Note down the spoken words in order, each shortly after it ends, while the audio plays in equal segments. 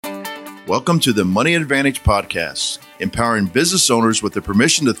Welcome to the Money Advantage Podcast, empowering business owners with the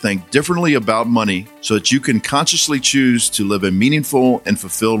permission to think differently about money so that you can consciously choose to live a meaningful and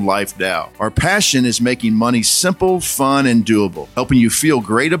fulfilled life now. Our passion is making money simple, fun, and doable, helping you feel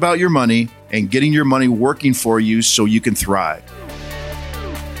great about your money and getting your money working for you so you can thrive.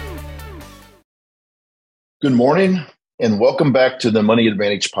 Good morning, and welcome back to the Money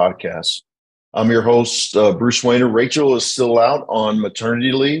Advantage Podcast. I'm your host, Bruce Wayner. Rachel is still out on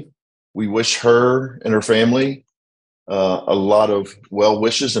maternity leave. We wish her and her family a lot of well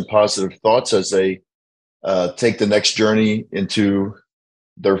wishes and positive thoughts as they take the next journey into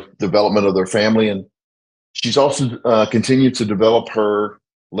their development of their family. And she's also continued to develop her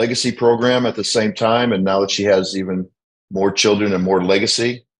legacy program at the same time. And now that she has even more children and more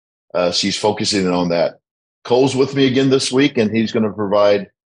legacy, she's focusing on that. Cole's with me again this week, and he's going to provide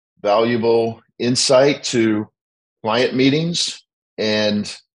valuable insight to client meetings.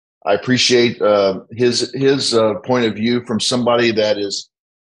 And I appreciate his point of view from somebody that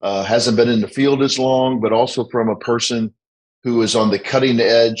hasn't been in the field as long, but also from a person who is on the cutting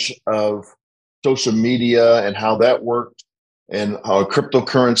edge of social media and how that works, and how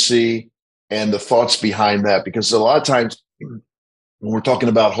cryptocurrency and the thoughts behind that. Because a lot of times when we're talking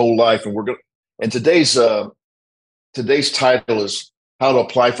about whole life, and today's title is how to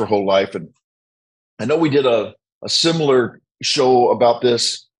apply for whole life. And I know we did a similar show about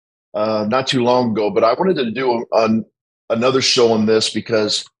this not too long ago, but I wanted to do another show on this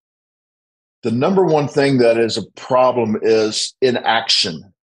because the number one thing that is a problem is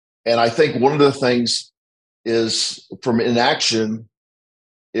inaction. And I think one of the things is from inaction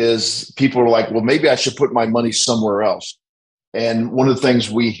is people are like, well, maybe I should put my money somewhere else. And one of the things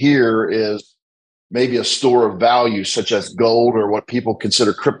we hear is maybe a store of value, such as gold or what people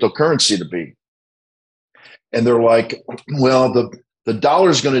consider cryptocurrency to be. And they're like, well, the dollar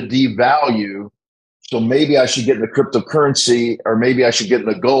is going to devalue, so maybe I should get into cryptocurrency, or maybe I should get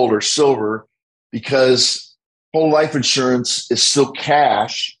into gold or silver, because whole life insurance is still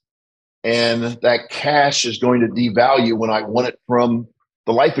cash, and that cash is going to devalue when I want it from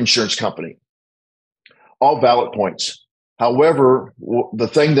the life insurance company. All valid points. However, the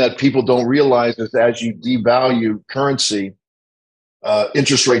thing that people don't realize is as you devalue currency,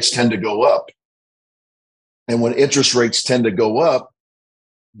 interest rates tend to go up. And when interest rates tend to go up,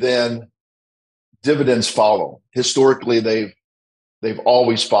 then dividends follow. Historically, they've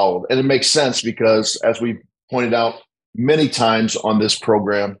always followed. And it makes sense because, as we pointed out many times on this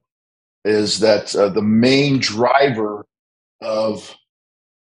program, is that the main driver of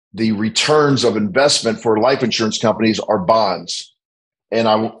the returns of investment for life insurance companies are bonds. And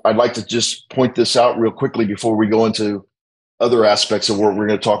I'd like to just point this out real quickly before we go into other aspects of what we're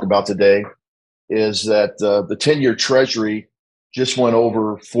going to talk about today, is that the 10-year Treasury just went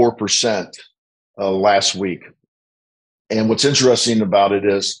over 4% last week. And what's interesting about it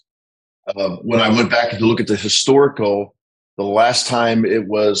is when I went back to look at the historical, the last time it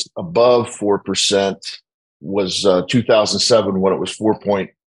was above 4% was 2007, when it was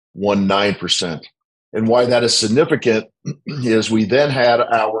 4.19%. And why that is significant is we then had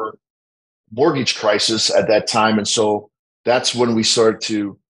our mortgage crisis at that time. And so that's when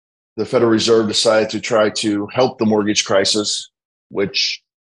the Federal Reserve decided to try to help the mortgage crisis, which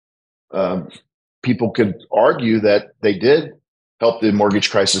people could argue that they did help the mortgage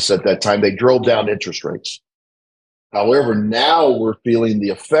crisis at that time. They drove down interest rates. However, now we're feeling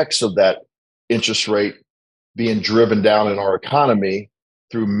the effects of that interest rate being driven down in our economy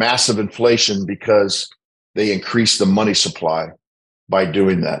through massive inflation, because they increased the money supply by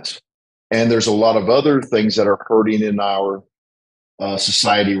doing that. And there's a lot of other things that are hurting in our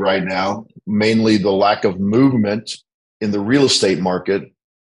society right now, mainly the lack of movement in the real estate market,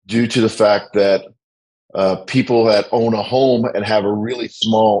 due to the fact that people that own a home and have a really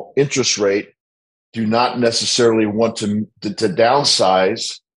small interest rate do not necessarily want to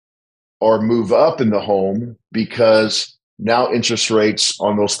downsize or move up in the home, because now interest rates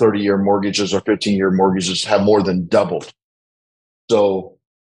on those 30-year mortgages or 15-year mortgages have more than doubled. So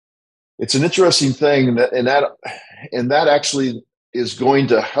it's an interesting thing, and that actually is going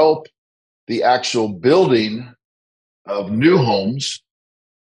to help the actual building of new homes.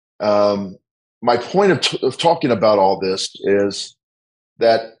 My point of talking about all this is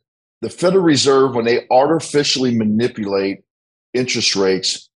that the Federal Reserve, when they artificially manipulate interest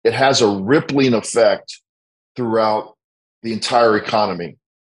rates, it has a rippling effect throughout the entire economy.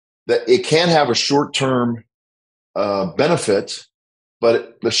 That it can have a short-term benefit,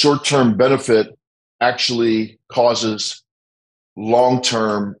 but the short-term benefit actually causes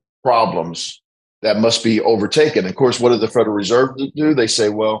long-term problems that must be overtaken. Of course, what did the Federal Reserve do? They say,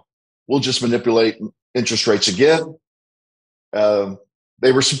 well, we'll just manipulate interest rates again. Um,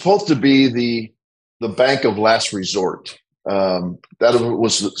 they were supposed to be the bank of last resort. That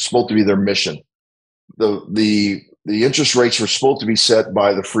was supposed to be their mission. The interest rates were supposed to be set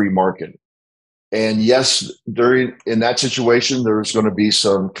by the free market. And yes, in that situation, there's going to be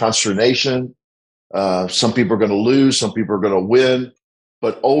some consternation. Some people are going to lose, some people are going to win.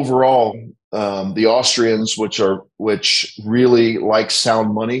 But overall, the Austrians, which really like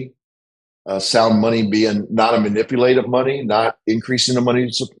sound money being not a manipulative money, not increasing the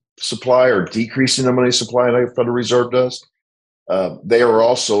money supply or decreasing the money supply like the Federal Reserve does. They are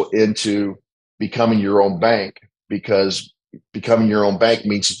also into becoming your own bank, because becoming your own bank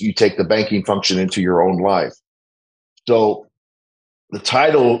means you take the banking function into your own life. So the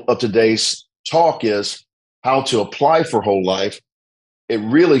title of today's talk is how to apply for whole life. It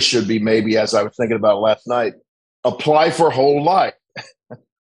really should be, maybe, as I was thinking about last night, apply for whole life.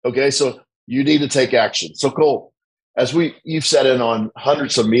 Okay, so you need to take action. So Cole, as you've sat in on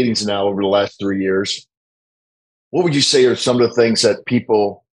hundreds of meetings now over the last 3 years, what would you say are some of the things that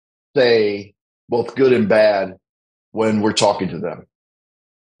people say, both good and bad, when we're talking to them?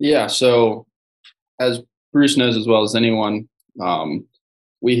 Yeah. So as Bruce knows as well as anyone,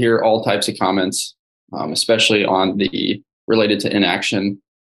 we hear all types of comments, especially on the related to inaction.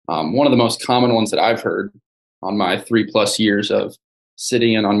 One of the most common ones that I've heard on my 3+ years of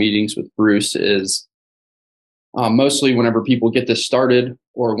sitting in on meetings with Bruce is mostly whenever people get this started,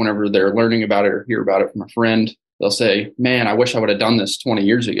 or whenever they're learning about it or hear about it from a friend, they'll say, man, I wish I would have done this 20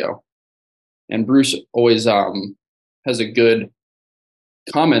 years ago. And Bruce always has a good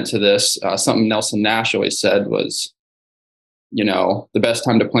comment to this. Something Nelson Nash always said was, the best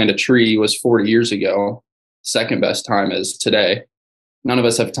time to plant a tree was 40 years ago. Second best time is today. None of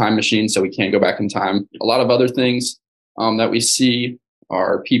us have time machines, so we can't go back in time. A lot of other things that we see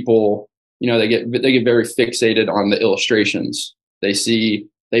are people, they get very fixated on the illustrations.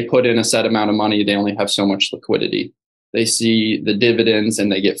 They put in a set amount of money, they only have so much liquidity. They see the dividends and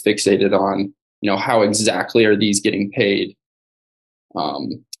they get fixated on, how exactly are these getting paid.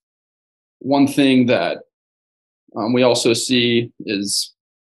 One thing that we also see is,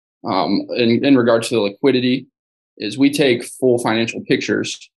 in regard to the liquidity, is we take full financial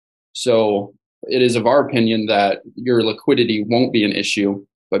pictures. So it is of our opinion that your liquidity won't be an issue,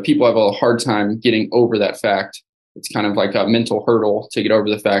 but people have a hard time getting over that fact. It's kind of like a mental hurdle to get over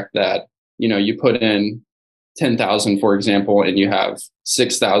the fact that, you put in 10,000, for example, and you have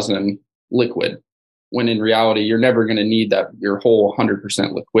 6,000 liquid, when in reality, you're never going to need your whole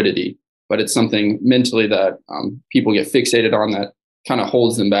 100% liquidity. But it's something mentally that people get fixated on that kind of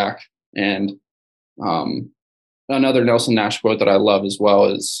holds them back. And another Nelson Nash quote that I love as well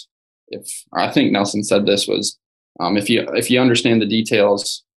is, I think Nelson said this was, if you understand the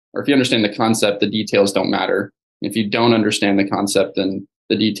details, or if you understand the concept, the details don't matter. If you don't understand the concept, then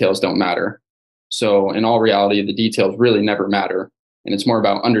the details don't matter. So in all reality, the details really never matter. And it's more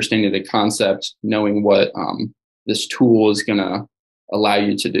about understanding the concept, knowing what this tool is going to allow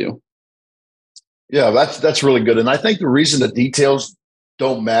you to do. Yeah, that's really good. And I think the reason the details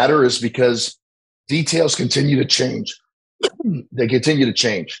don't matter is because details continue to change. They continue to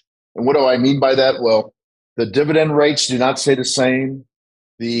change. And what do I mean by that? Well, the dividend rates do not stay the same.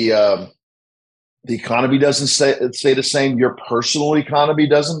 The economy doesn't stay the same. Your personal economy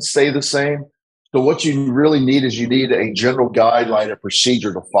doesn't stay the same. So what you really need is a general guideline, a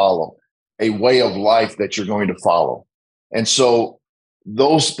procedure to follow, a way of life that you're going to follow. And so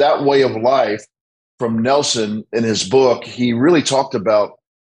that way of life, from Nelson in his book, he really talked about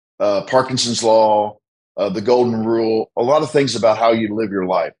Parkinson's law, the golden rule, a lot of things about how you live your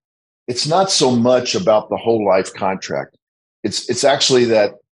life. It's not so much about the whole life contract. It's actually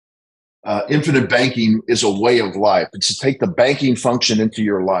that infinite banking is a way of life. It's to take the banking function into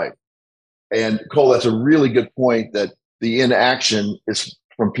your life. And Cole, that's a really good point, that the inaction is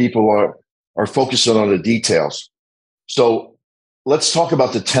from people are focusing on the details. So let's talk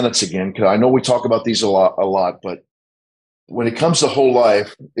about the tenets again, because I know we talk about these a lot, but when it comes to whole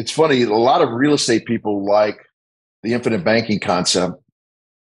life, it's funny, a lot of real estate people like the infinite banking concept,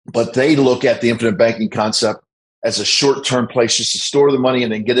 but they look at the infinite banking concept as a short-term place just to store the money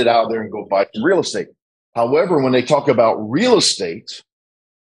and then get it out there and go buy some real estate. However, when they talk about real estate,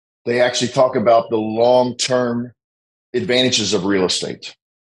 they actually talk about the long-term advantages of real estate.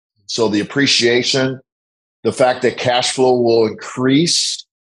 So the appreciation, the fact that cash flow will increase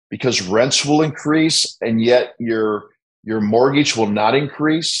because rents will increase, and yet your mortgage will not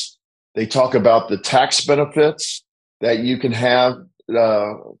increase. They talk about the tax benefits that you can have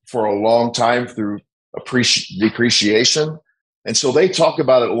for a long time through depreciation. And so they talk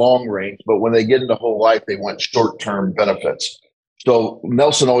about it long range, but when they get into whole life, they want short term benefits. So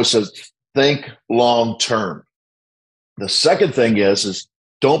Nelson always says, think long term. The second thing is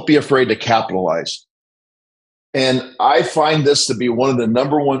don't be afraid to capitalize. And I find this to be one of the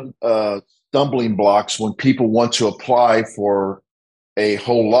number one stumbling blocks when people want to apply for a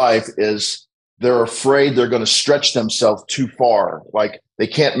whole life is they're afraid they're going to stretch themselves too far. Like they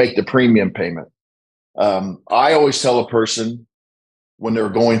can't make the premium payment. I always tell a person when they're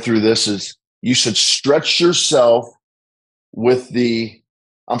going through this is you should stretch yourself with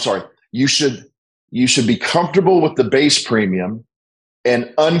you should be comfortable with the base premium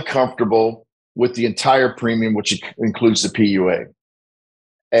and uncomfortable with the entire premium, which includes the PUA.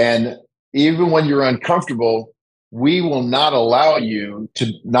 And even when you're uncomfortable, we will not allow you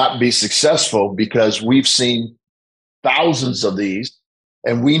to not be successful because we've seen thousands of these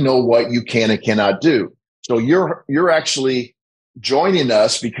and we know what you can and cannot do. So you're actually joining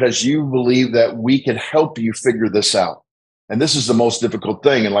us because you believe that we can help you figure this out. And this is the most difficult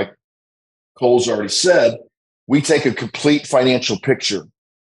thing. And like Cole's already said, we take a complete financial picture.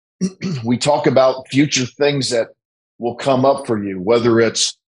 We talk about future things that will come up for you, whether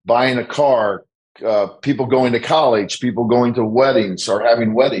it's buying a car, people going to college, people going to weddings or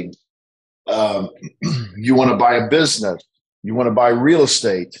having weddings. You want to buy a business, you want to buy real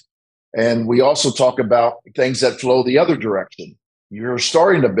estate. And we also talk about things that flow the other direction. You're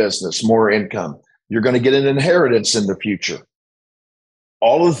starting a business, more income. You're going to get an inheritance in the future.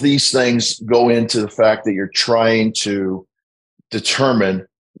 All of these things go into the fact that you're trying to determine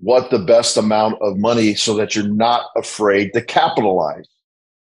what the best amount of money so that you're not afraid to capitalize.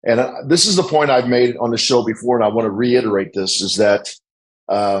 And this is the point I've made on the show before, and I want to reiterate this, is that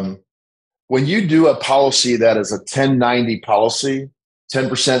when you do a policy that is a 1090 policy,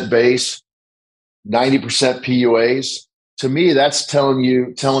 10% base, 90% PUAs, to me, that's telling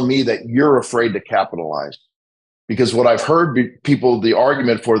me that you're afraid to capitalize. Because what I've heard people, the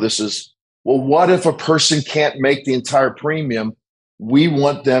argument for this is, well, what if a person can't make the entire premium? We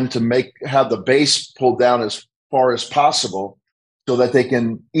want them to have the base pulled down as far as possible so that they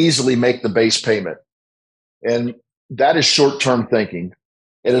can easily make the base payment. And that is short-term thinking.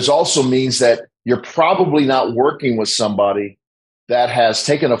 It also means that you're probably not working with somebody that has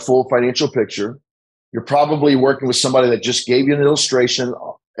taken a full financial picture. You're probably working with somebody that just gave you an illustration.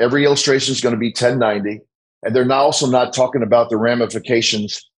 Every illustration is going to be 1090. And they're also not talking about the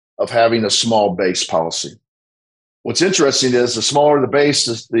ramifications of having a small base policy. What's interesting is the smaller the base,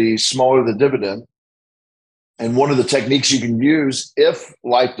 the smaller the dividend. And one of the techniques you can use if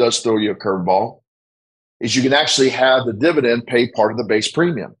life does throw you a curveball is you can actually have the dividend pay part of the base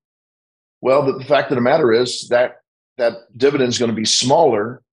premium. Well, the fact of the matter is that dividend is going to be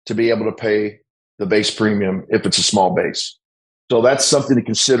smaller to be able to pay the base premium if it's a small base. So that's something to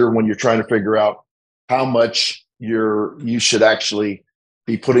consider when you're trying to figure out how much you should actually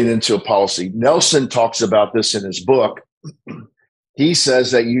be putting into a policy. Nelson talks about this in his book. He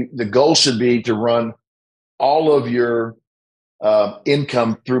says that the goal should be to run all of your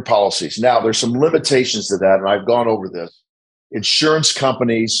income through policies. Now, there's some limitations to that, and I've gone over this. Insurance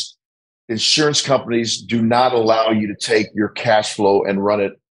companies do not allow you to take your cash flow and run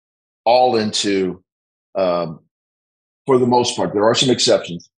it all into, for the most part, there are some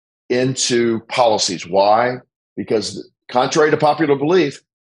exceptions, into policies. Why? Because contrary to popular belief,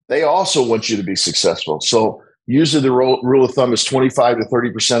 they also want you to be successful. So usually the rule of thumb is 25 to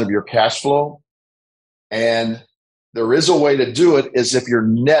 30% of your cash flow. And there is a way to do it is if your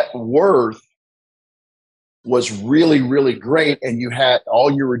net worth was really, really great and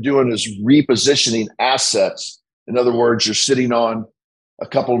all you were doing is repositioning assets. In other words, you're sitting on a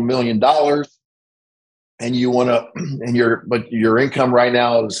couple $1 million and you want to, but your income right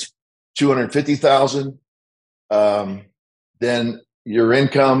now is 250,000. Then your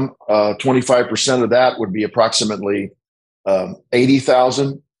income, 25% of that would be approximately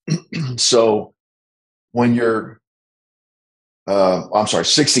 80,000. So when you're,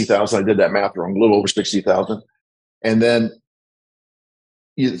 60,000, I did that math wrong, a little over 60,000. And then,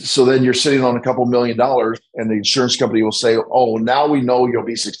 then you're sitting on a couple $1 million and the insurance company will say, oh, now we know you'll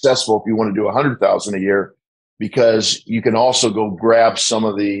be successful if you want to do 100,000 a year, because you can also go grab some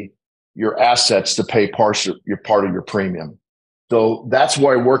of your assets to pay part of your premium. So that's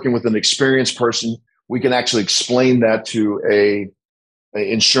why working with an experienced person, we can actually explain that to a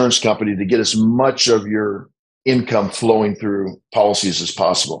insurance company to get as much of your income flowing through policies as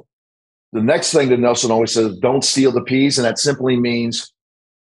possible. The next thing that Nelson always says, don't steal the peas. And that simply means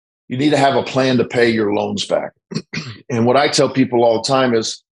you need to have a plan to pay your loans back. And what I tell people all the time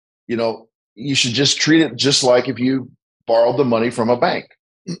is, you should just treat it just like if you borrowed the money from a bank.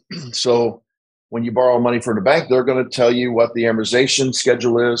 So when you borrow money from a bank, they're going to tell you what the amortization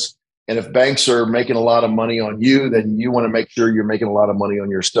schedule is. And if banks are making a lot of money on you, then you want to make sure you're making a lot of money on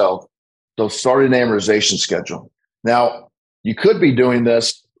yourself. So start an amortization schedule. Now, you could be doing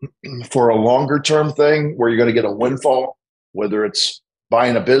this for a longer term thing where you're going to get a windfall, whether it's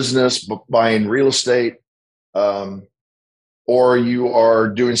buying a business, buying real estate, or you are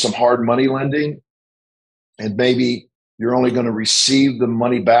doing some hard money lending, and maybe you're only going to receive the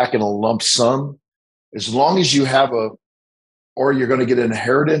money back in a lump sum. As long as you have or you're going to get an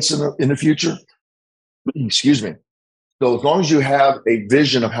inheritance in the future, excuse me. So as long as you have a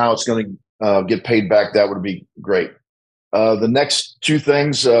vision of how it's going to get paid back, that would be great. The next two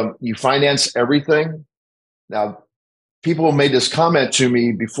things, you finance everything. Now, people made this comment to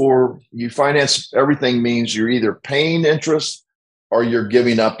me before. You finance everything means you're either paying interest or you're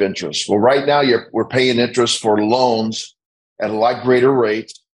giving up interest. Well, right now we're paying interest for loans at a lot greater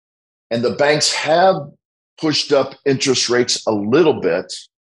rate, and the banks have pushed up interest rates a little bit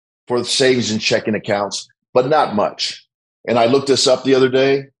for the savings and checking accounts, but not much. And I looked this up the other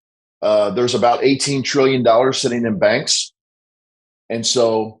day. There's about $18 trillion sitting in banks. And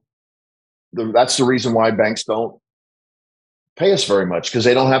so that's the reason why banks don't pay us very much, because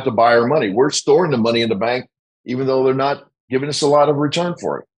they don't have to buy our money. We're storing the money in the bank, even though they're not giving us a lot of return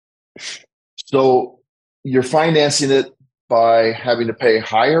for it. So you're financing it by having to pay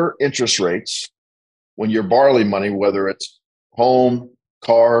higher interest rates when you're borrowing money, whether it's home,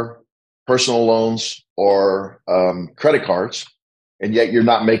 car, personal loans, or credit cards, and yet you're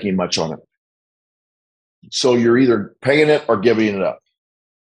not making much on it. So you're either paying it or giving it up.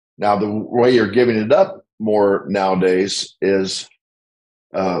 Now, the way you're giving it up more nowadays is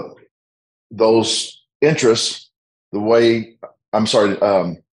those interests, not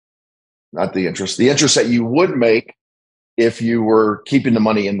the interest that you would make if you were keeping the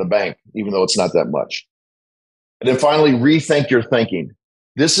money in the bank, even though it's not that much. And then finally, rethink your thinking.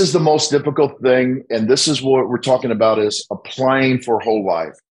 This is the most difficult thing, and this is what we're talking about, is applying for whole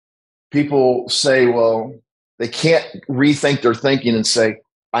life. People say, well, they can't rethink their thinking and say,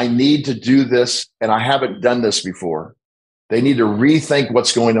 I need to do this, and I haven't done this before. They need to rethink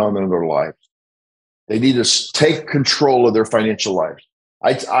what's going on in their life. They need to take control of their financial life.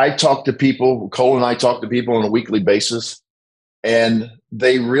 I talk to people, Cole and I talk to people on a weekly basis, and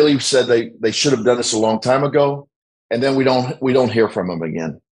they really said they should have done this a long time ago, and then we don't hear from them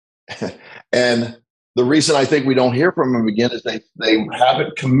again. And the reason I think we don't hear from them again is they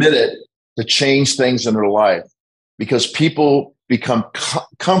haven't committed to change things in their life, because people become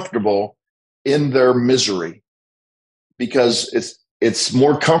comfortable in their misery, because it's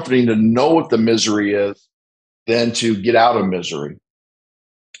more comforting to know what the misery is than to get out of misery.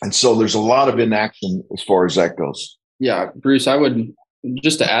 And so there's a lot of inaction as far as that goes. Yeah, Bruce, I would,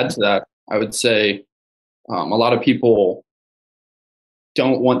 just to add to that, I would say a lot of people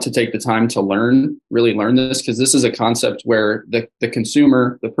don't want to take the time to really learn this, because this is a concept where the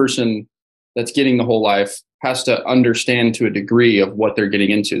consumer, the person that's getting the whole life, has to understand to a degree of what they're getting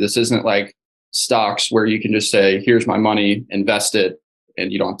into. This isn't like stocks where you can just say, here's my money, invest it,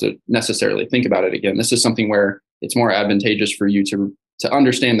 and you don't have to necessarily think about it again. This is something where it's more advantageous for you to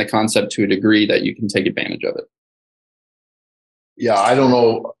understand the concept to a degree that you can take advantage of it. Yeah, I don't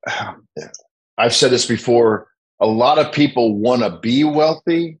know. I've said this before. A lot of people want to be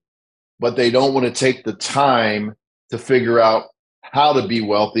wealthy, but they don't want to take the time to figure out how to be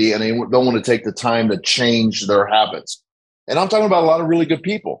wealthy, and they don't want to take the time to change their habits. And I'm talking about a lot of really good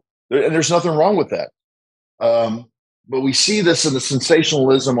people, and there's nothing wrong with that. But we see this in the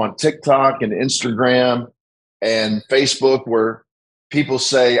sensationalism on TikTok and Instagram and Facebook, where people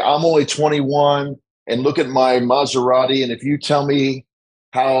say, I'm only 21 and look at my Maserati, and if you tell me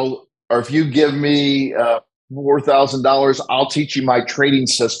how, or if you give me $4,000, I'll teach you my trading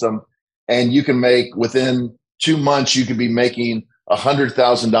system, and you can make, within 2 months, you could be making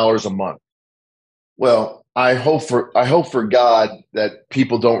 $100,000 a month. Well, I hope for God that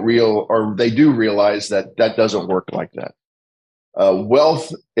people they do realize that doesn't work like that.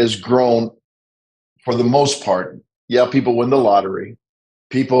 Wealth is grown for the most part. Yeah, people win the lottery.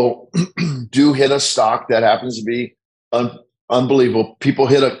 People do hit a stock that happens to be unbelievable. People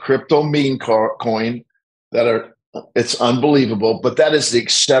hit a crypto meme coin it's unbelievable, but that is the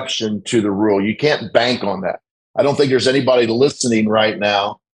exception to the rule. You can't bank on that. I don't think there's anybody listening right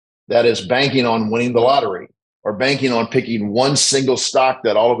now that is banking on winning the lottery or banking on picking one single stock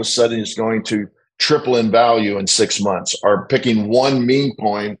that all of a sudden is going to triple in value in 6 months, or picking one meme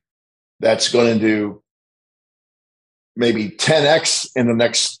coin that's going to do maybe 10x in the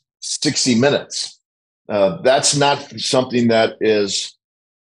next 60 minutes. That's not something that is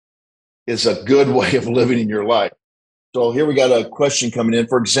a good way of living in your life. So here we got a question coming in.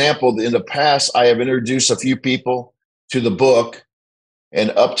 For example, in the past, I have introduced a few people to the book,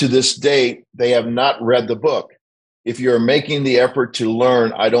 and up to this date, they have not read the book. If you're making the effort to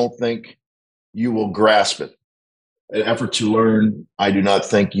learn, I don't think you will grasp it. An effort to learn, I do not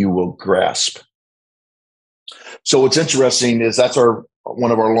think you will grasp. So what's interesting is that's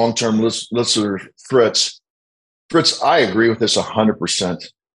one of our long-term listeners, Fritz. Fritz, I agree with this 100%.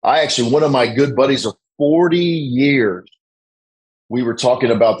 One of my good buddies of 40 years, we were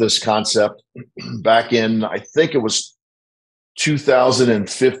talking about this concept back in, I think it was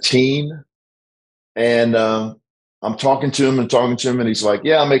 2015. And I'm talking to him, and he's like,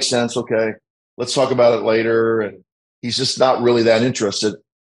 yeah, it makes sense. Okay, let's talk about it later. And he's just not really that interested.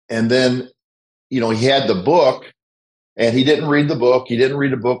 And then, he had the book, and he didn't read the book.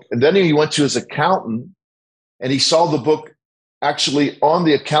 And then he went to his accountant, and he saw the book actually on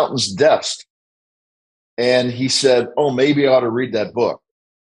the accountant's desk. And he said, oh, maybe I ought to read that book.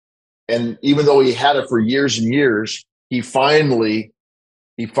 And even though he had it for years and years, he finally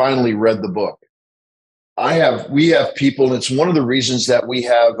read the book. We have people, and it's one of the reasons that we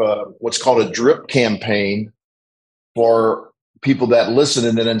have what's called a drip campaign for people that listen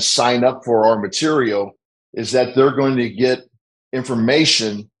and then sign up for our material, is that they're going to get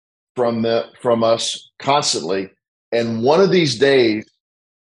information from us constantly. And one of these days,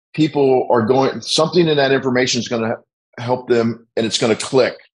 something in that information is going to help them, and it's going to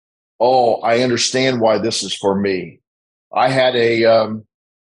click. Oh, I understand why this is for me. I had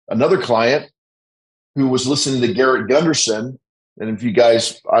another client who was listening to Garrett Gunderson. And if you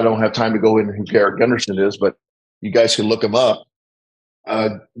guys, I don't have time to go into who Garrett Gunderson is, but you guys can look him up.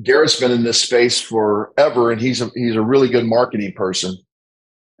 Garrett's been in this space forever, and he's a really good marketing person.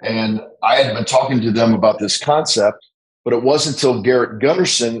 And I had been talking to them about this concept, but it wasn't until Garrett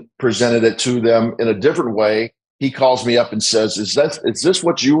Gunderson presented it to them in a different way. He calls me up and says, is this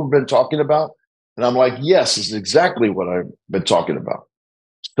what you've been talking about? And I'm like, yes, it's exactly what I've been talking about.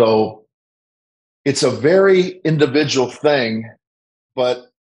 So it's a very individual thing. But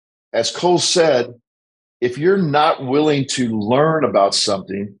as Cole said, if you're not willing to learn about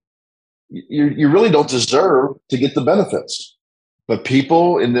something, you really don't deserve to get the benefits. But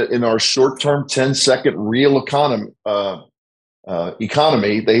people in our short-term 10-second real economy,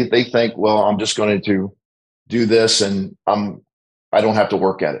 they think, well, I'm just going to do this, and I don't have to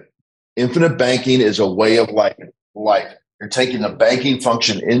work at it. Infinite banking is a way of life. You're taking a banking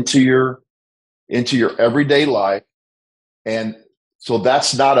function into your everyday life, and so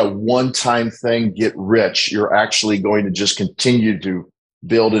that's not a one-time thing. Get rich. You're actually going to just continue to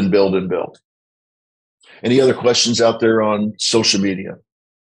build and build and build. Any other questions out there on social media?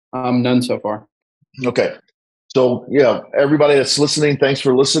 None so far. Okay. So yeah, everybody that's listening, thanks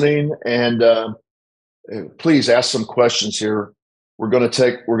for listening. And please ask some questions here. We're going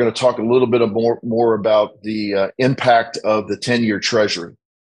to talk a little bit more about the impact of the 10-year treasury.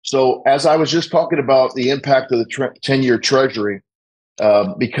 So as I was just talking about the impact of the 10-year treasury,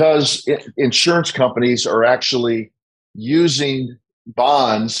 because insurance companies are actually using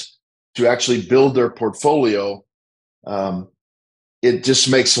bonds to actually build their portfolio, it just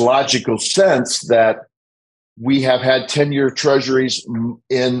makes logical sense that we have had 10-year treasuries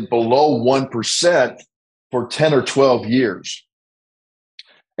in below 1% for 10 or 12 years.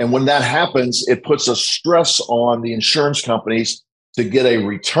 And when that happens, it puts a stress on the insurance companies to get a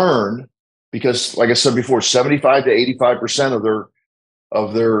return, because like I said before, 75 to 85%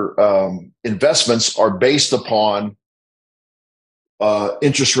 of their investments are based upon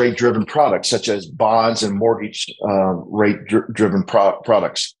interest rate driven products such as bonds and mortgage rate driven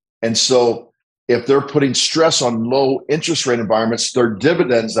products. And so if they're putting stress on low interest rate environments, their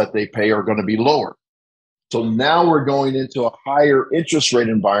dividends that they pay are going to be lower. So now we're going into a higher interest rate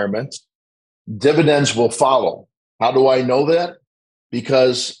environment. Dividends will follow. How do I know that?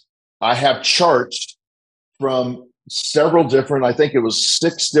 Because I have charts from several different, I think it was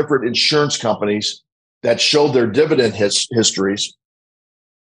 6 different insurance companies that showed their dividend histories.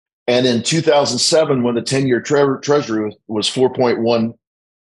 And in 2007, when the 10-year treasury was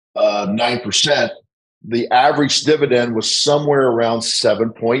 4.19%, the average dividend was somewhere around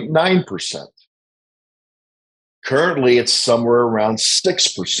 7.9%. Currently, it's somewhere around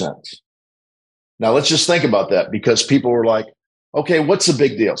 6%. Now, let's just think about that, because people were like, okay, what's the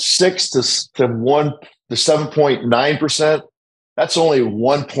big deal? 6 to 7.9%, that's only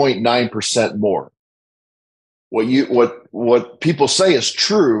 1.9% more. What people say is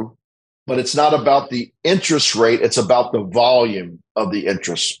true, but it's not about the interest rate, it's about the volume of the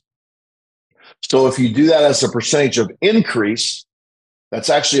interest. So if you do that as a percentage of increase, that's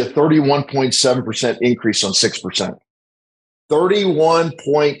actually a 31.7% increase on 6%.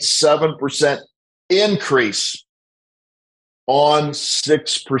 31.7% increase on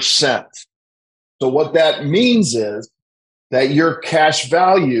 6%. So what that means is that your cash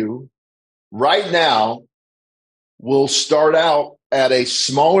value right now will start out at a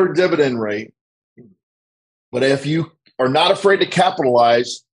smaller dividend rate. But if you are not afraid to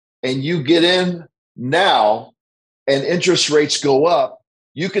capitalize and you get in now and interest rates go up,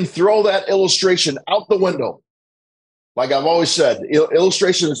 you can throw that illustration out the window. Like I've always said,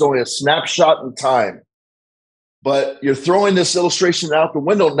 illustration is only a snapshot in time. But you're throwing this illustration out the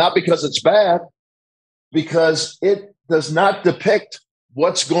window, not because it's bad, because it does not depict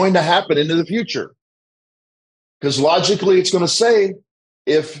what's going to happen into the future. Because logically, it's going to say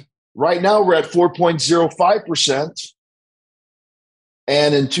if right now we're at 4.05%,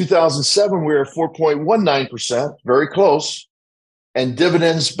 and in 2007, we were at 4.19%, very close. And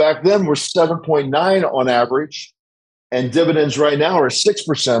dividends back then were 7.9 on average. And dividends right now are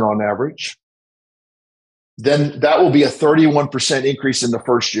 6% on average. Then that will be a 31% increase in the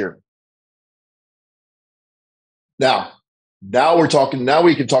first year. Now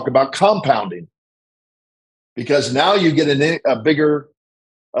we can talk about compounding, because now you get a bigger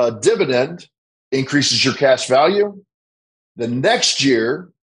dividend, increases your cash value. The next year,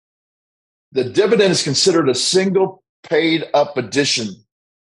 the dividend is considered a single paid up addition,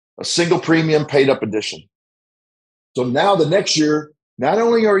 a single premium paid up addition. So now the next year, not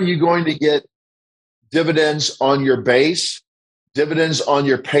only are you going to get dividends on your base, dividends on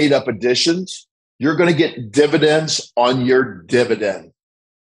your paid up additions, you're going to get dividends on your dividend.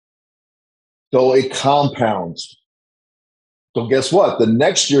 So it compounds. So guess what? The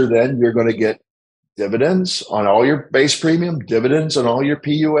next year, then you're going to get dividends on all your base premium, dividends on all your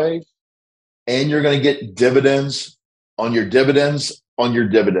PUA, and you're going to get dividends on your dividends on your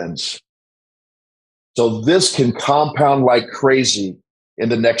dividends. So this can compound like crazy in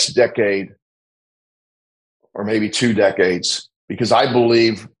the next decade or maybe 2 decades, because I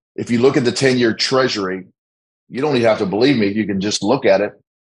believe if you look at the 10-year treasury, you don't even have to believe me. You can just look at it.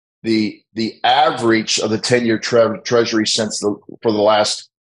 The average of the 10-year treasury for the last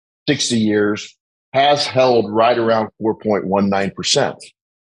 60 years has held right around 4.19%.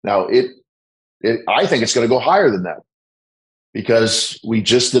 Now, I think it's going to go higher than that, because we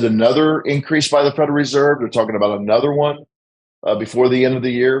just did another increase by the Federal Reserve. They're talking about another one before the end of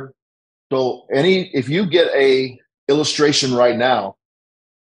the year. So if you get a illustration right now,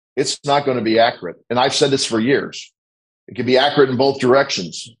 it's not going to be accurate. And I've said this for years. It could be accurate in both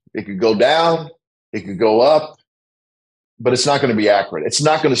directions. It could go down, it could go up, but it's not going to be accurate. It's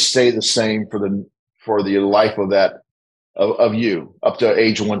not going to stay the same for the life of you up to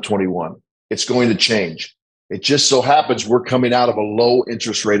age 121. It's going to change. It just so happens we're coming out of a low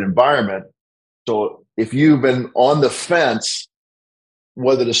interest rate environment. So if you've been on the fence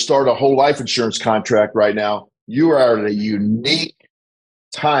whether to start a whole life insurance contract right now, you are at a unique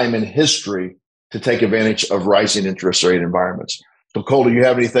time in history to take advantage of rising interest rate environments. So Cole, do you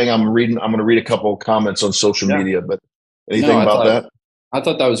have anything? I'm going to read a couple of comments on social media, but anything about that? I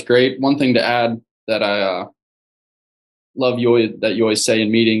thought that was great. One thing to add that I love that you always say in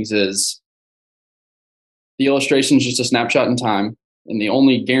meetings is the illustration is just a snapshot in time. And the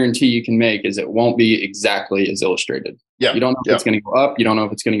only guarantee you can make is it won't be exactly as illustrated. Yeah. You don't know if it's going to go up. You don't know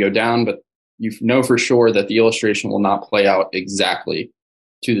if it's going to go down, but you know for sure that the illustration will not play out exactly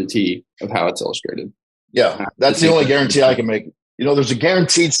to the T of how it's illustrated. Yeah. That's the only guarantee I can make. There's a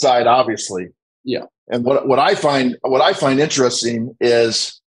guaranteed side, obviously. Yeah. And what I find interesting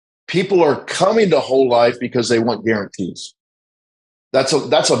is people are coming to whole life because they want guarantees. That's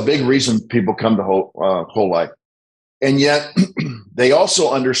a big reason people come to whole life. And yet they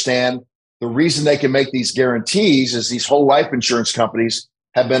also understand the reason they can make these guarantees is these whole life insurance companies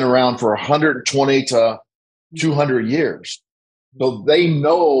have been around for 120 to 200 years. So they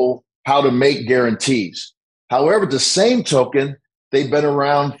know how to make guarantees. However, at the same token, they've been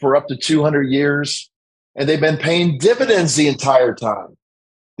around for up to 200 years and they've been paying dividends the entire time.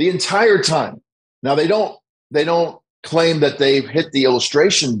 The entire time. Now they don't claim that they've hit the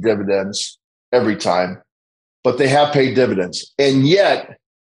illustration dividends every time, but they have paid dividends. And yet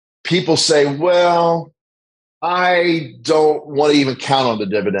people say, well, I don't want to even count on the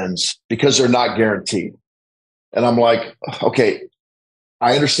dividends because they're not guaranteed. And I'm like, okay,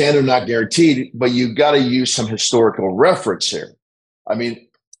 I understand they're not guaranteed, but you got to use some historical reference here. I mean,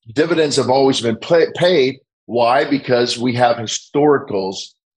 dividends have always been paid. Why? Because we have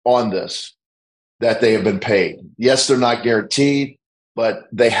historicals on this that they have been paid. Yes, they're not guaranteed, but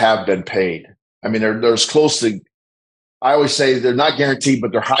they have been paid. I mean, they're as close to, I always say they're not guaranteed,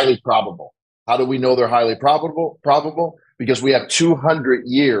 but they're highly probable. How do we know they're highly probable? Because we have 200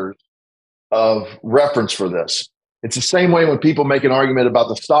 years of reference for this. It's the same way when people make an argument about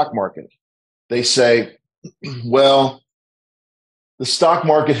the stock market. They say, well, the stock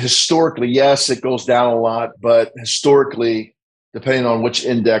market historically, yes, it goes down a lot, but historically, depending on which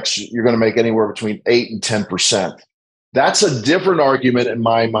index, you're going to make anywhere between 8 and 10%. That's a different argument in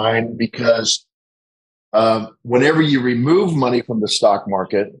my mind because whenever you remove money from the stock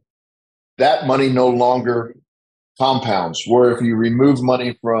market, that money no longer compounds. Where if you remove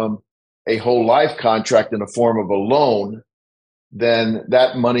money from a whole life contract in the form of a loan, then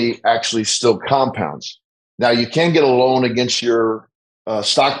that money actually still compounds. Now, you can get a loan against your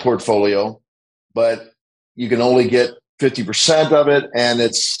stock portfolio, but you can only get 50% of it, and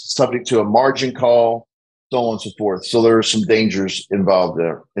it's subject to a margin call, so on and so forth. So there are some dangers involved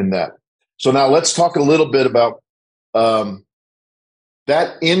there in that. So now let's talk a little bit about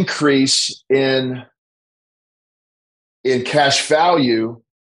that increase in cash value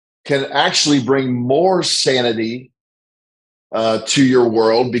can actually bring more sanity to your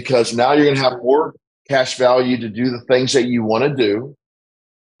world, because now you're going to have more cash value to do the things that you want to do.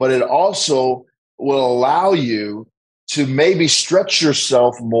 But it also will allow you to maybe stretch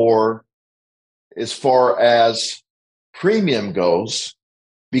yourself more as far as premium goes,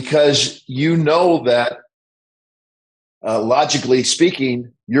 because you know that logically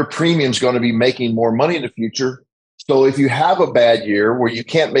speaking, your premium is going to be making more money in the future. So if you have a bad year where you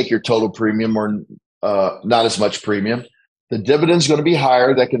can't make your total premium or not as much premium, the dividend's going to be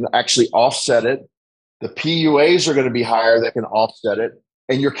higher that can actually offset it. The PUAs are going to be higher that can offset it.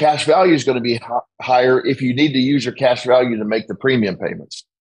 And your cash value is going to be higher if you need to use your cash value to make the premium payments.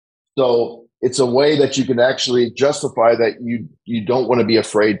 So it's a way that you can actually justify that you don't want to be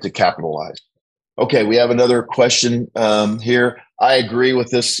afraid to capitalize. Okay, we have another question here. I agree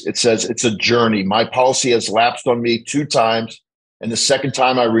with this. It says, it's a journey. My policy has lapsed on me 2 times. And the second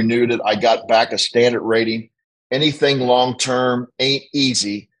time I renewed it, I got back a standard rating. Anything long-term ain't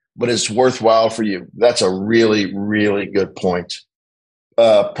easy, but it's worthwhile for you. That's a really, really good point.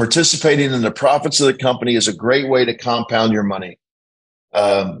 Participating in the profits of the company is a great way to compound your money.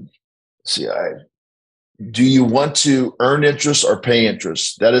 Do you want to earn interest or pay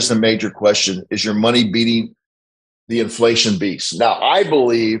interest? That is the major question. Is your money beating the inflation beast? Now, I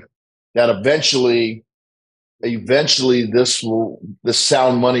believe that eventually this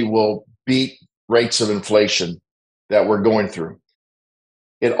sound money will beat rates of inflation that we're going through.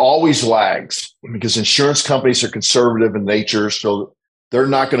 It always lags because insurance companies are conservative in nature, so they're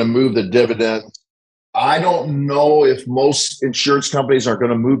not going to move the dividend. I don't know if most insurance companies are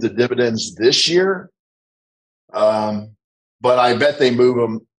going to move the dividends this year, but I bet they move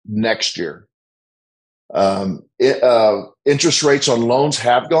them next year. Interest rates on loans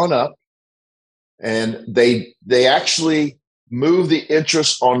have gone up, and they actually move the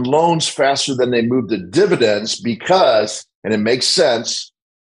interest on loans faster than they move the dividends because, and it makes sense,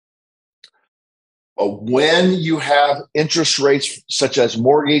 when you have interest rates such as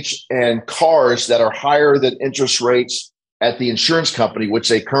mortgage and cars that are higher than interest rates at the insurance company, which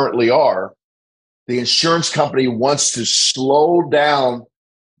they currently are, the insurance company wants to slow down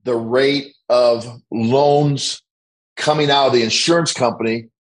the rate of loans coming out of the insurance company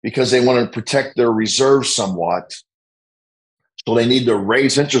because they want to protect their reserves somewhat. So they need to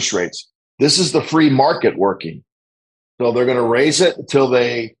raise interest rates. This is the free market working. So they're going to raise it until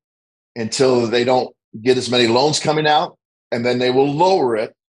they don't get as many loans coming out, and then they will lower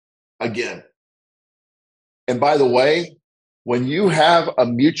it again. And by the way, when you have a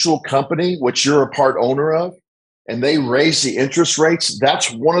mutual company, which you're a part owner of, and they raise the interest rates, that's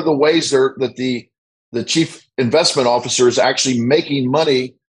one of the ways that the chief investment officer is actually making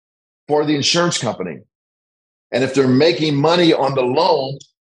money for the insurance company. And if they're making money on the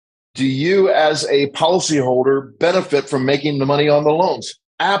loans, do you as a policyholder benefit from making the money on the loans?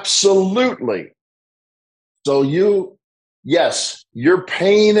 Absolutely. So yes, you're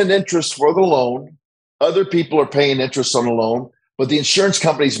paying an interest for the loan. Other people are paying interest on the loan, but the insurance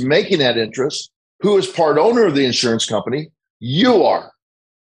company is making that interest. Who is part owner of the insurance company? You are.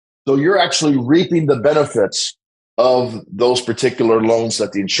 So you're actually reaping the benefits of those particular loans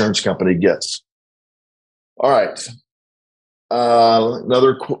that the insurance company gets. All right.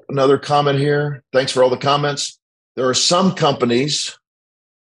 Another comment here. Thanks for all the comments. There are some companies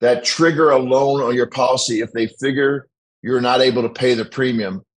that trigger a loan on your policy if they figure you're not able to pay the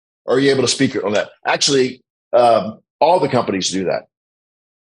premium. Are you able to speak on that? Actually, all the companies do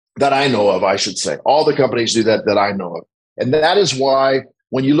that I know of, I should say. All the companies do that I know of. And that is why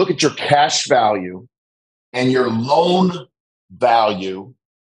when you look at your cash value and your loan value,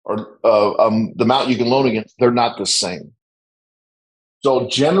 or the amount you can loan against, they're not the same. So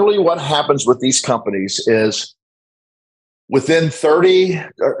generally what happens with these companies is within 30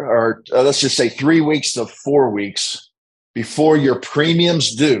 or let's just say 3 weeks to 4 weeks before your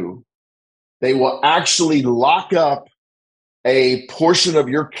premiums due, they will actually lock up a portion of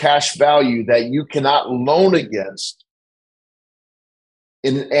your cash value that you cannot loan against,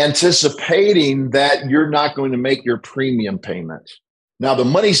 in anticipating that you're not going to make your premium payment. Now, the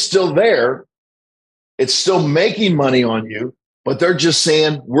money's still there. It's still making money on you, but they're just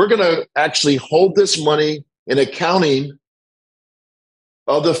saying, we're going to actually hold this money in accounting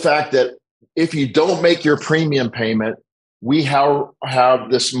of the fact that if you don't make your premium payment, we have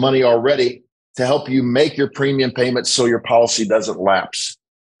this money already to help you make your premium payment so your policy doesn't lapse.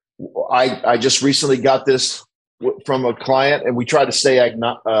 I just recently got this from a client, and we try to stay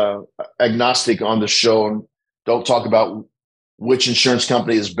agnostic on the show and don't talk about which insurance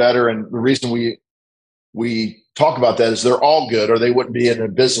company is better. And the reason we talk about that is they're all good, or they wouldn't be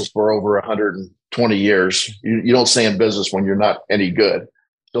in business for over 120 years. You don't stay in business when you're not any good.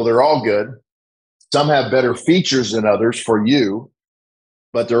 So they're all good. Some have better features than others for you,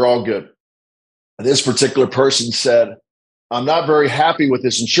 but they're all good. This particular person said, I'm not very happy with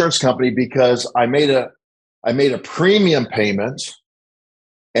this insurance company because I made a premium payment,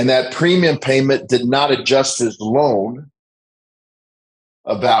 and that premium payment did not adjust his loan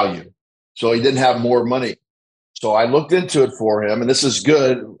value. So he didn't have more money. So I looked into it for him, and this is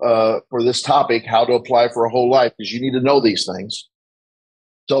good for this topic, how to apply for a whole life, because you need to know these things.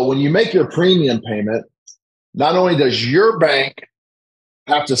 So when you make your premium payment, not only does your bank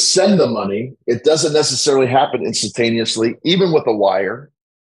have to send the money, it doesn't necessarily happen instantaneously, even with a wire.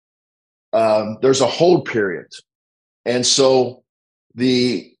 There's a hold period. And so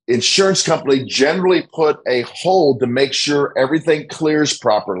the insurance company generally put a hold to make sure everything clears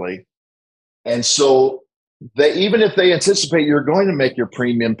properly. And so even if they anticipate you're going to make your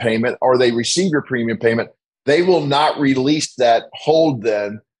premium payment, or they receive your premium payment, they will not release that hold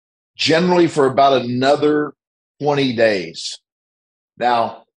then, generally for about another 20 days.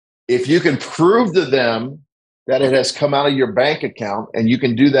 Now, if you can prove to them that it has come out of your bank account, and you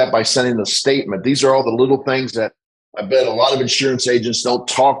can do that by sending the statement. These are all the little things that I bet a lot of insurance agents don't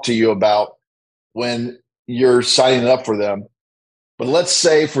talk to you about when you're signing up for them. But let's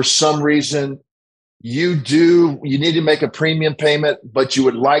say for some reason you need to make a premium payment, but you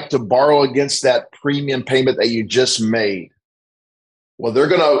would like to borrow against that premium payment that you just made. Well, they're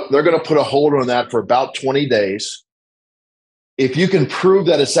gonna put a hold on that for about 20 days. If you can prove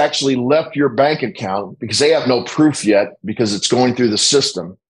that it's actually left your bank account, because they have no proof yet because it's going through the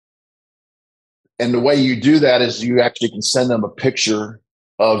system. And the way you do that is you actually can send them a picture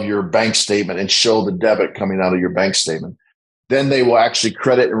of your bank statement and show the debit coming out of your bank statement. Then they will actually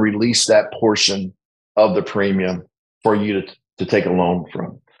credit and release that portion of the premium for you to take a loan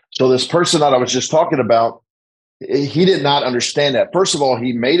from. So this person that I was just talking about, he did not understand that. First of all,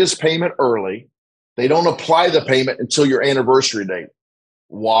 he made his payment early. They don't apply the payment until your anniversary date.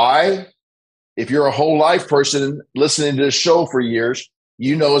 Why? If you're a whole life person listening to this show for years,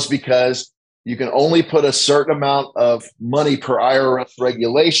 you know it's because you can only put a certain amount of money per IRS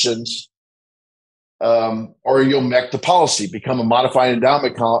regulations, or you'll make the policy become a modified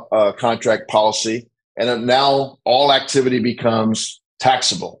endowment contract policy, and now all activity becomes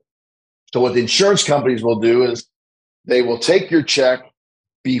taxable. So what the insurance companies will do is they will take your check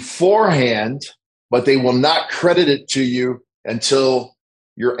beforehand, but they will not credit it to you until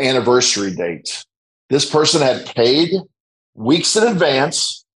your anniversary date. This person had paid weeks in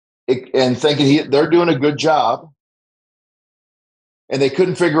advance and thinking they're doing a good job, and they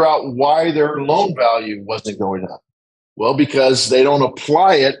couldn't figure out why their loan value wasn't going up. Well, because they don't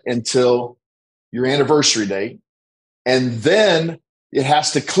apply it until your anniversary date, and then it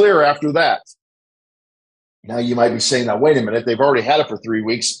has to clear after that. Now you might be saying, now, wait a minute, they've already had it for 3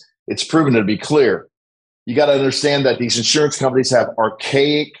 weeks. It's proven to be clear. You got to understand that these insurance companies have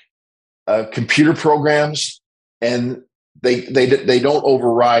archaic computer programs, and they don't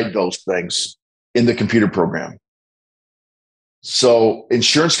override those things in the computer program. So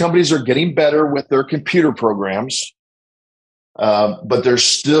insurance companies are getting better with their computer programs, but there's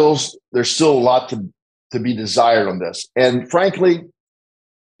still a lot to be desired on this. And frankly,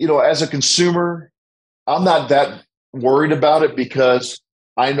 as a consumer, I'm not that worried about it, because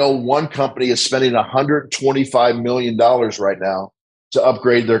I know one company is spending $125 million right now to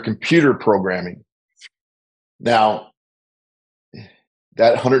upgrade their computer programming. Now,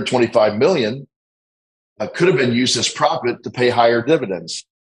 that $125 million, could have been used as profit to pay higher dividends.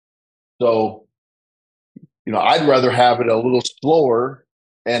 So, I'd rather have it a little slower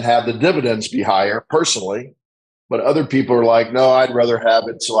and have the dividends be higher personally. But other people are like, no, I'd rather have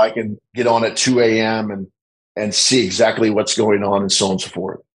it so I can get on at 2 a.m. and see exactly what's going on and so on and so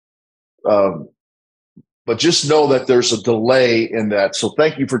forth. But just know that there's a delay in that. So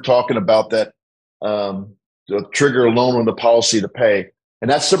thank you for talking about that, the trigger a loan on the policy to pay. And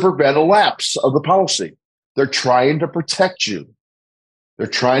that's to prevent a lapse of the policy. They're trying to protect you. They're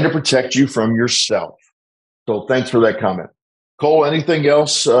trying to protect you from yourself. So thanks for that comment. Cole, anything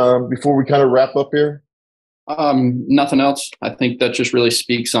else before we kind of wrap up here? Nothing else. I think that just really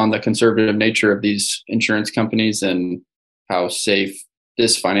speaks on the conservative nature of these insurance companies and how safe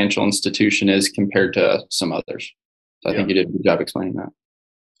this financial institution is compared to some others. So I think you did a good job explaining that.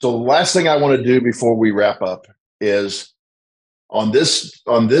 So the last thing I want to do before we wrap up is on this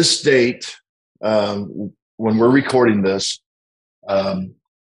date, when we're recording this,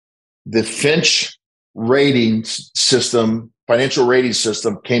 the Fitch rating system, financial rating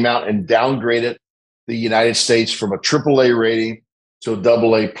system, came out and downgraded the United States from a AAA rating to a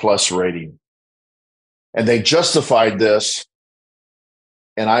AA plus rating. And they justified this,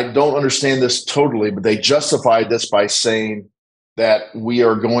 and I don't understand this totally, but they justified this by saying that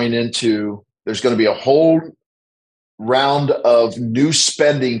there's going to be a whole round of new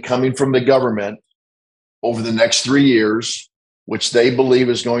spending coming from the government over the next 3 years, which they believe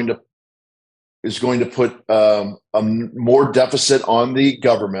is going to put a more deficit on the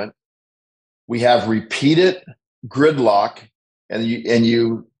government. We have repeated gridlock, and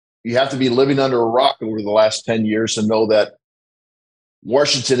you have to be living under a rock over the last 10 years to know that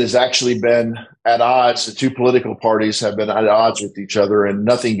Washington has actually been at odds. The two political parties have been at odds with each other, and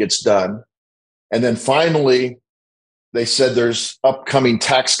nothing gets done. And then finally, they said there's upcoming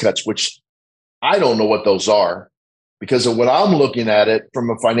tax cuts, which I don't know what those are, because of what I'm looking at it from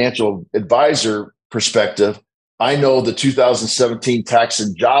a financial advisor perspective. I know the 2017 Tax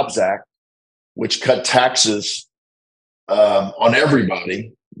and Jobs Act, which cut taxes on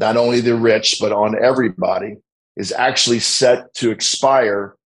everybody, not only the rich, but on everybody, is actually set to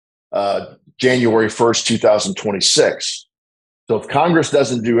expire January 1st, 2026. So if Congress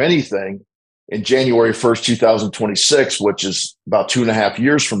doesn't do anything in January 1st, 2026, which is about 2.5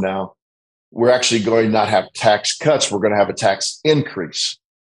 years from now, we're actually going to not have tax cuts. We're going to have a tax increase.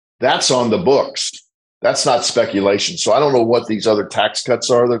 That's on the books. That's not speculation. So I don't know what these other tax cuts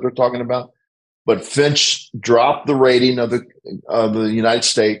are that they're talking about. But Fitch dropped the rating of the United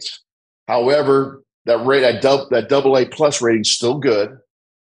States. However, that AA plus rating is still good,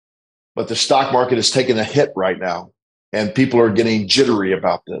 but the stock market is taking a hit right now, and people are getting jittery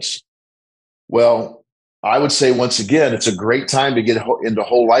about this. Well, I would say once again, it's a great time to get into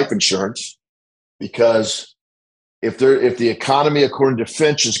whole life insurance, because if the economy, according to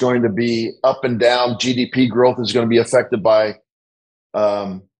Fitch, is going to be up and down, GDP growth is going to be affected by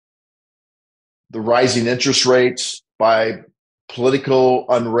the rising interest rates, by political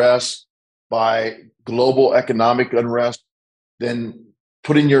unrest, by global economic unrest, then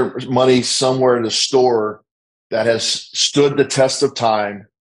putting your money somewhere in a store that has stood the test of time,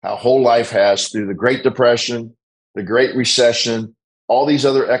 how whole life has, through the Great Depression, the Great Recession, all these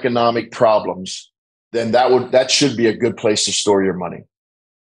other economic problems, then that should be a good place to store your money.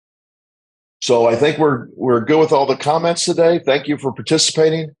 So I think we're good with all the comments today. Thank you for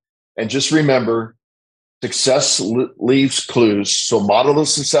participating. And just remember, success leaves clues. So model the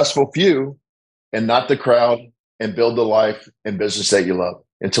successful few and not the crowd, and build the life and business that you love.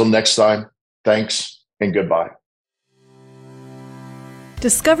 Until next time, thanks and goodbye.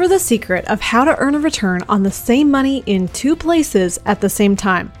 Discover the secret of how to earn a return on the same money in 2 places at the same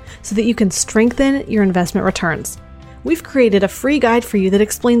time so that you can strengthen your investment returns. We've created a free guide for you that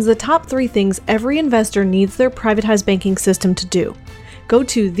explains the top 3 things every investor needs their privatized banking system to do. Go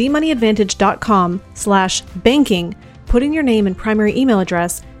to themoneyadvantage.com/banking, put in your name and primary email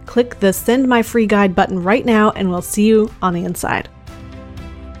address, click the Send My Free Guide button right now, and we'll see you on the inside.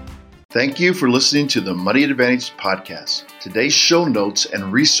 Thank you for listening to the Money Advantage podcast. Today's show notes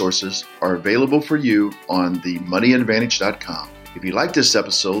and resources are available for you on themoneyadvantage.com. If you like this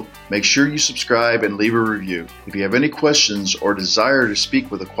episode, make sure you subscribe and leave a review. If you have any questions or desire to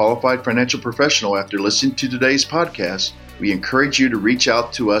speak with a qualified financial professional after listening to today's podcast, we encourage you to reach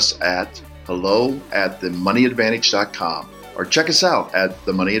out to us at hello@themoneyadvantage.com or check us out at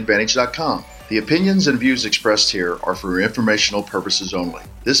themoneyadvantage.com. The opinions and views expressed here are for informational purposes only.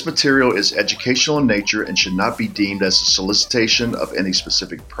 This material is educational in nature and should not be deemed as a solicitation of any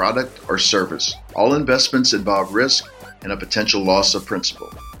specific product or service. All investments involve risk and a potential loss of principal.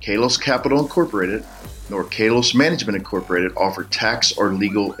 Kalos Capital Incorporated, nor Kalos Management Incorporated offer tax or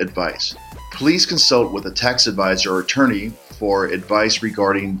legal advice. Please consult with a tax advisor or attorney for advice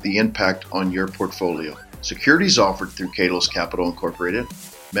regarding the impact on your portfolio. Securities offered through Kalos Capital Incorporated,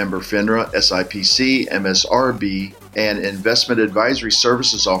 member FINRA, SIPC, MSRB, and investment advisory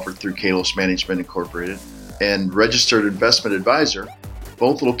services offered through Kalos Management Incorporated, and registered investment advisor,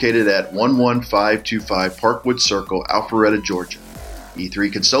 both located at 11525 Parkwood Circle, Alpharetta, Georgia.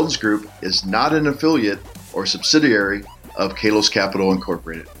 E3 Consultants Group is not an affiliate or subsidiary of Kalos Capital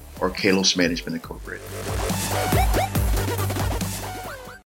Incorporated or Kalos Management Incorporated.